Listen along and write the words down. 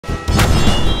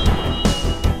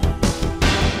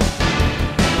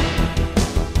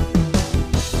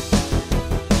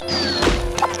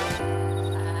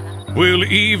Will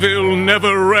evil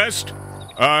never rest?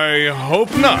 I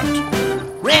hope not.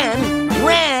 Ren!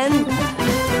 Ren!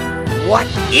 What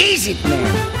is it,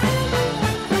 man?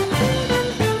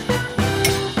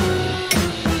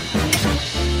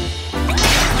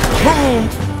 Boom!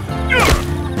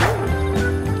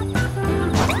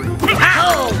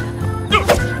 Ow!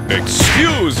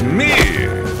 Excuse me.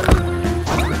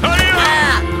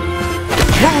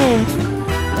 Boom!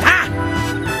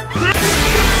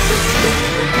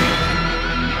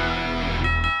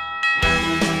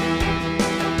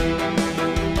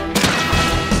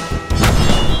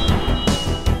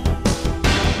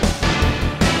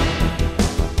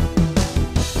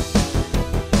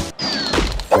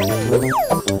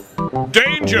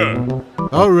 Danger!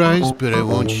 I'll rise, but I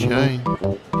won't shine.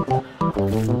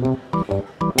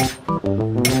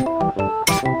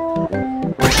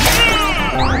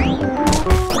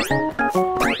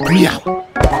 Meow.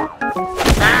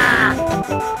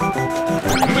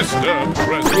 Mr.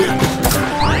 President.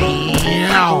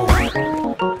 Meow.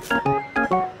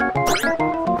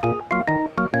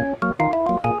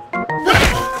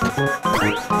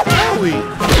 Owie.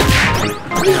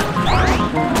 Meow.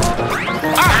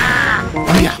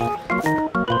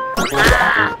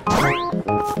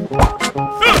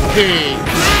 Hey.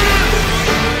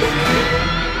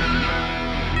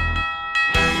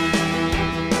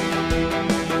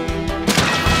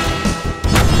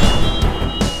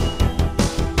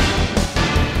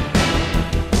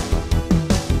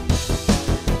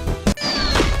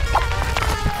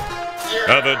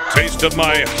 Have a taste of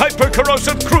my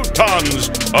hyper-corrosive croutons,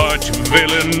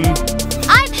 arch-villain.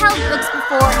 I've held books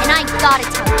before, and I gotta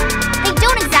tell you, they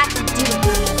don't exactly do it.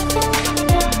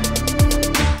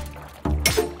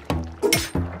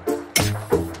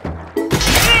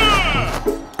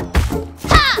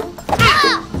 Ha!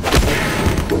 Ah!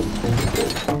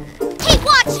 Hey,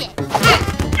 watch it!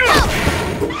 Go!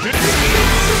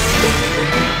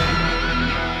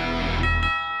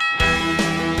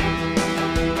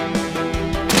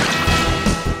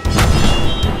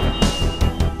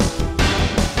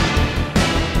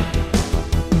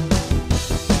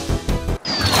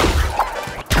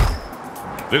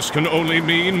 This can only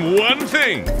mean one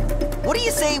thing. What do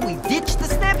you say we ditch the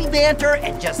snappy banter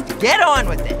and just get on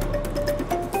with it?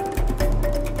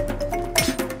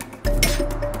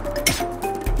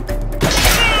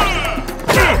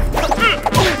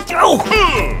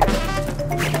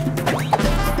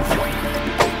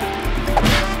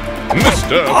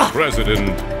 Mr.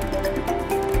 President.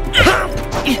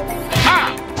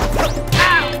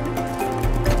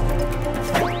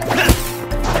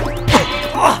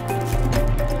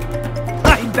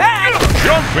 I'm back!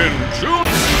 Jump into...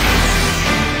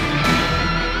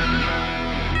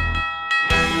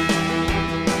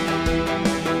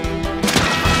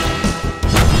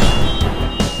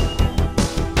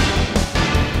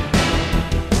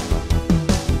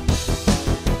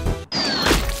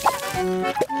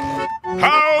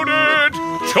 Howdy,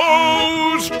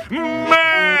 toast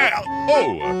man! Oh,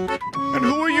 and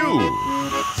who are you?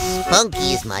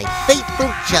 Spunky is my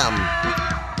faithful chum.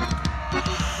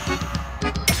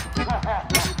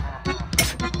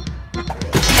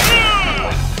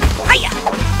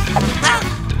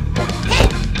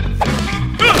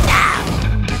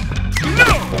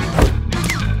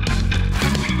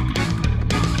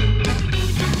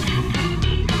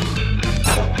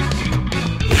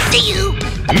 See you!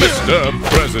 Mr.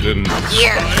 President.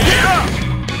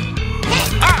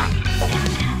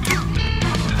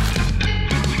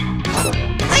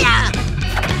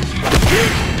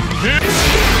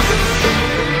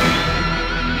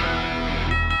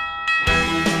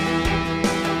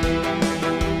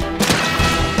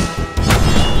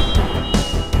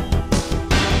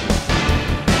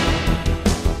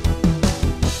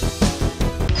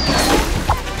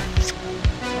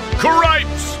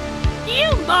 Cripes! Do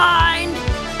you mind?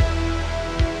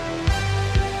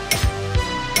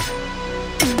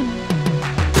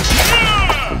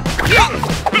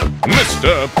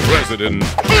 Mr. President.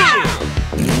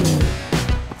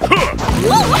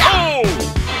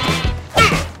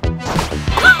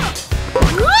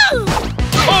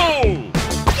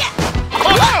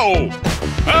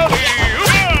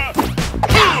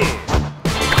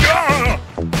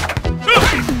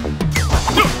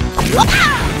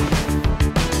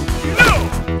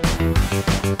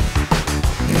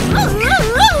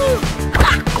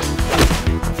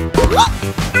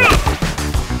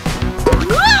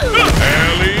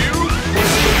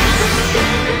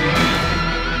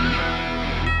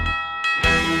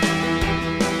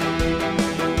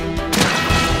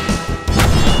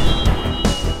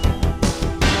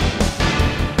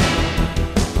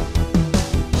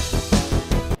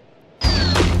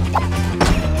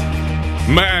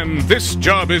 This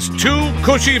job is too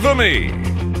cushy for me.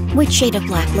 Which shade of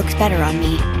black looks better on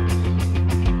me?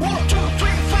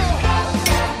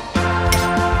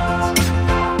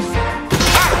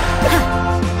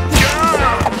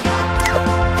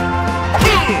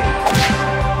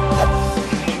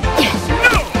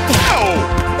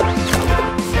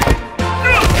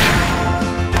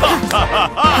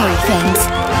 Hurry, things.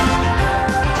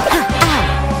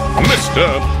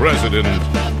 Mr. President,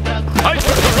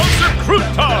 hyper-corrosive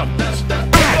croutons!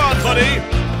 Come on, buddy!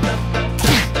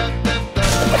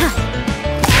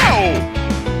 Ow!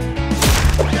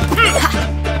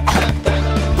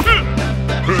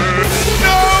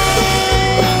 No!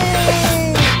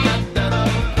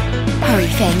 Hurry,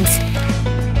 things.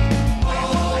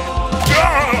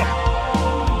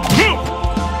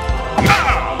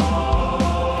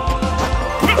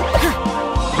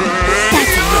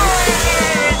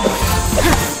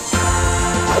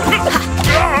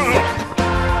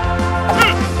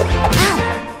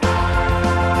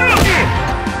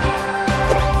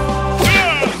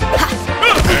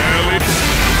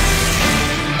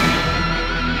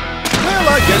 Well,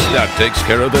 I guess that takes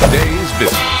care of the day's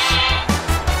business.